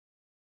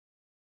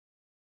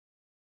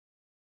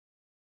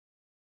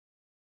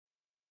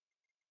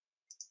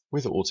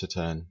With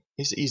AutoTURN,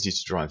 it's easy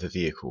to drive a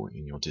vehicle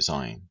in your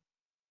design.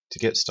 To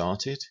get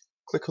started,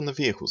 click on the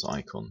Vehicles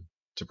icon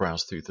to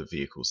browse through the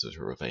vehicles that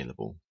are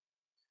available.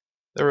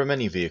 There are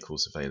many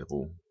vehicles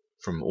available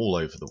from all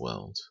over the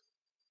world.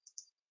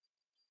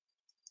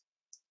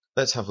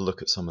 Let's have a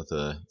look at some of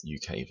the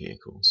UK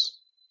vehicles.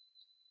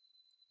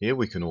 Here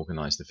we can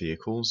organise the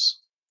vehicles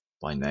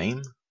by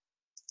name,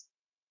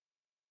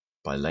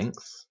 by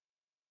length,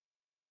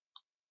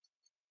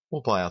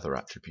 or by other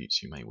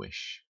attributes you may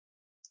wish.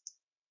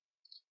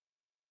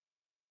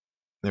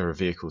 There are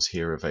vehicles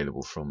here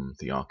available from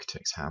the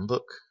Architect's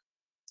Handbook,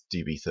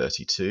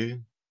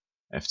 DB32,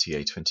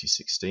 FTA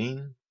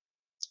 2016,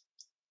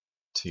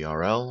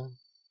 TRL,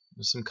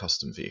 and some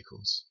custom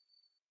vehicles.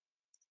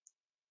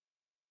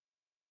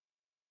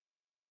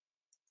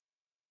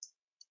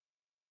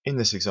 In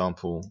this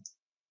example,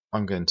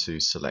 I'm going to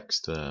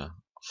select the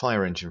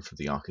fire engine from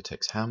the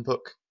Architect's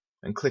Handbook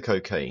and click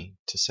OK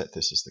to set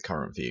this as the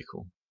current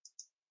vehicle.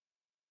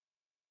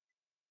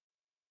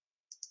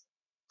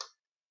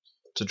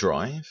 To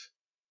drive,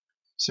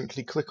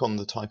 simply click on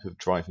the type of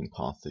driving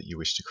path that you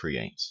wish to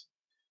create.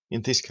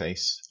 In this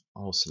case,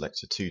 I'll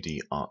select a 2D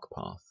arc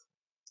path.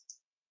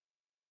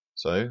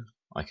 So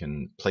I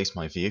can place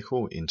my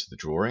vehicle into the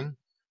drawing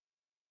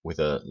with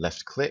a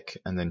left click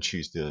and then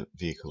choose the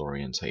vehicle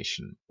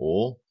orientation,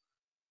 or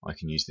I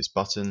can use this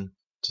button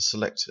to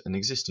select an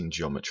existing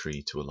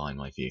geometry to align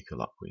my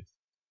vehicle up with.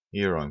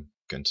 Here I'm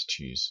going to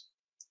choose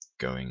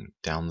going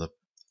down the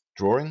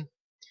drawing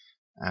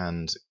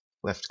and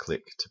left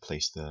click to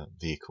place the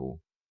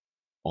vehicle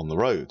on the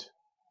road.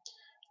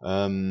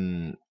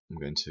 I'm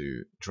going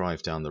to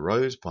drive down the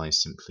road by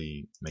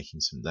simply making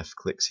some left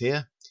clicks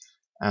here,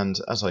 and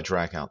as I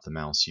drag out the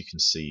mouse you can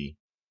see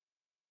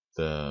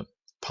the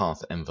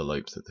path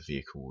envelope that the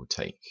vehicle will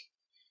take.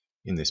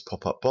 In this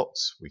pop-up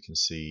box we can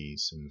see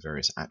some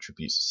various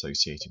attributes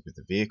associated with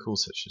the vehicle,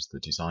 such as the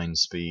design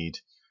speed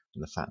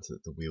and the fact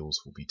that the wheels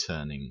will be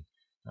turning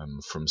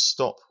from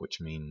stop, which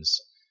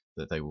means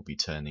that they will be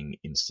turning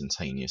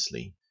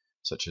instantaneously,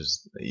 such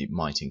as it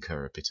might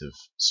incur a bit of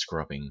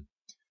scrubbing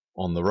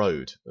on the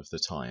road of the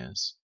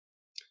tyres.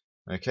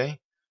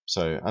 Okay,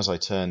 so as I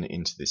turn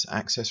into this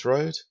access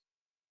road,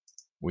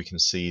 we can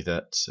see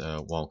that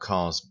while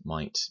cars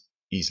might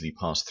easily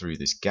pass through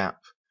this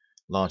gap,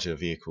 larger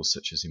vehicles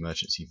such as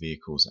emergency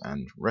vehicles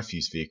and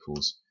refuse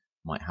vehicles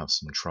might have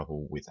some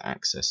trouble with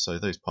access, so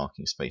those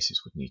parking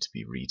spaces would need to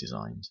be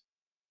redesigned.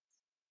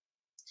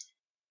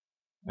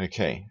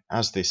 Okay,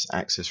 as this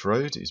access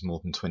road is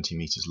more than 20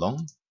 meters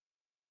long,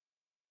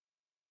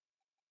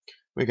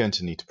 we're going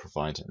to need to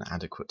provide an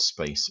adequate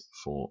space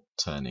for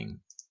turning.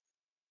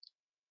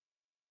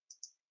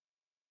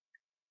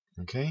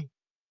 Okay,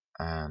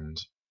 and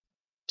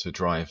to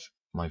drive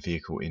my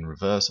vehicle in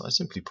reverse, I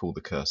simply pull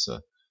the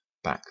cursor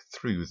back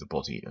through the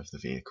body of the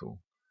vehicle.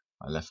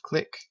 I left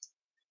click,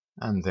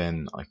 and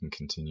then I can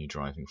continue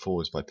driving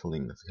forwards by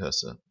pulling the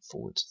cursor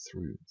forwards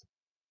through the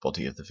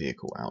body of the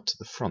vehicle out to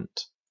the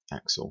front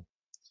axle.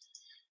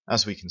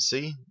 As we can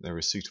see, there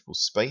is suitable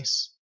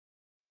space,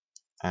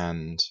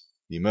 and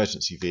the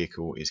emergency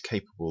vehicle is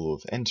capable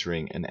of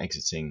entering and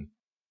exiting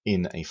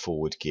in a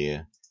forward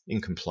gear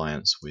in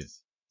compliance with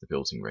the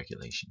building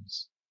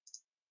regulations.